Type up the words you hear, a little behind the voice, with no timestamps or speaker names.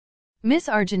Miss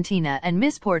Argentina and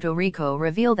Miss Puerto Rico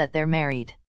reveal that they're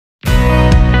married.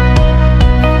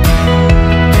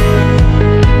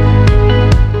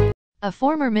 A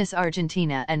former Miss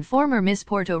Argentina and former Miss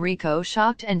Puerto Rico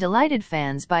shocked and delighted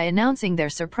fans by announcing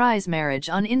their surprise marriage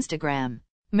on Instagram.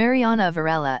 Mariana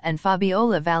Varela and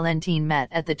Fabiola Valentin met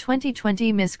at the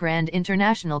 2020 Miss Grand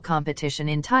International competition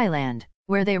in Thailand,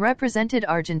 where they represented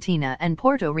Argentina and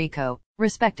Puerto Rico,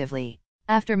 respectively.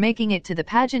 After making it to the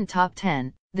pageant top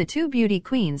 10, the two beauty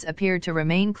queens appeared to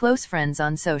remain close friends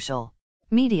on social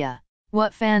media.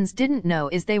 What fans didn't know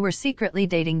is they were secretly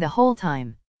dating the whole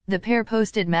time. The pair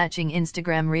posted matching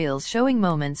Instagram reels showing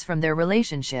moments from their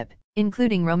relationship,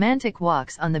 including romantic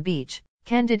walks on the beach,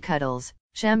 candid cuddles,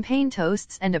 champagne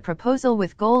toasts and a proposal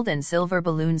with gold and silver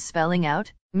balloons spelling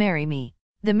out, "Marry me."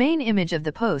 The main image of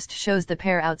the post shows the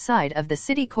pair outside of the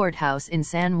city courthouse in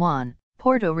San Juan,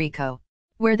 Puerto Rico,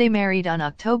 where they married on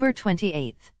October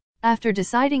 28. "After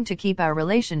deciding to keep our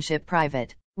relationship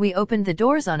private, we opened the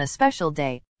doors on a special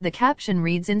day," the caption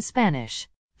reads in Spanish.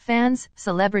 Fans,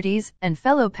 celebrities, and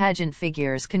fellow pageant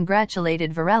figures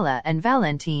congratulated Varela and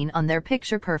Valentin on their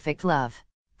picture-perfect love.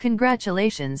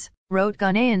 "Congratulations," wrote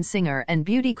Ghanaian singer and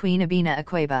beauty queen Abina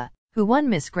Akweba, who won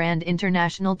Miss Grand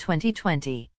International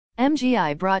 2020.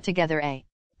 "MGI brought together a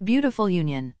beautiful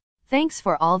union. Thanks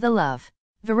for all the love,"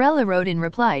 Varela wrote in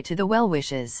reply to the well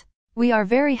wishes. "We are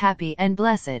very happy and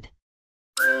blessed."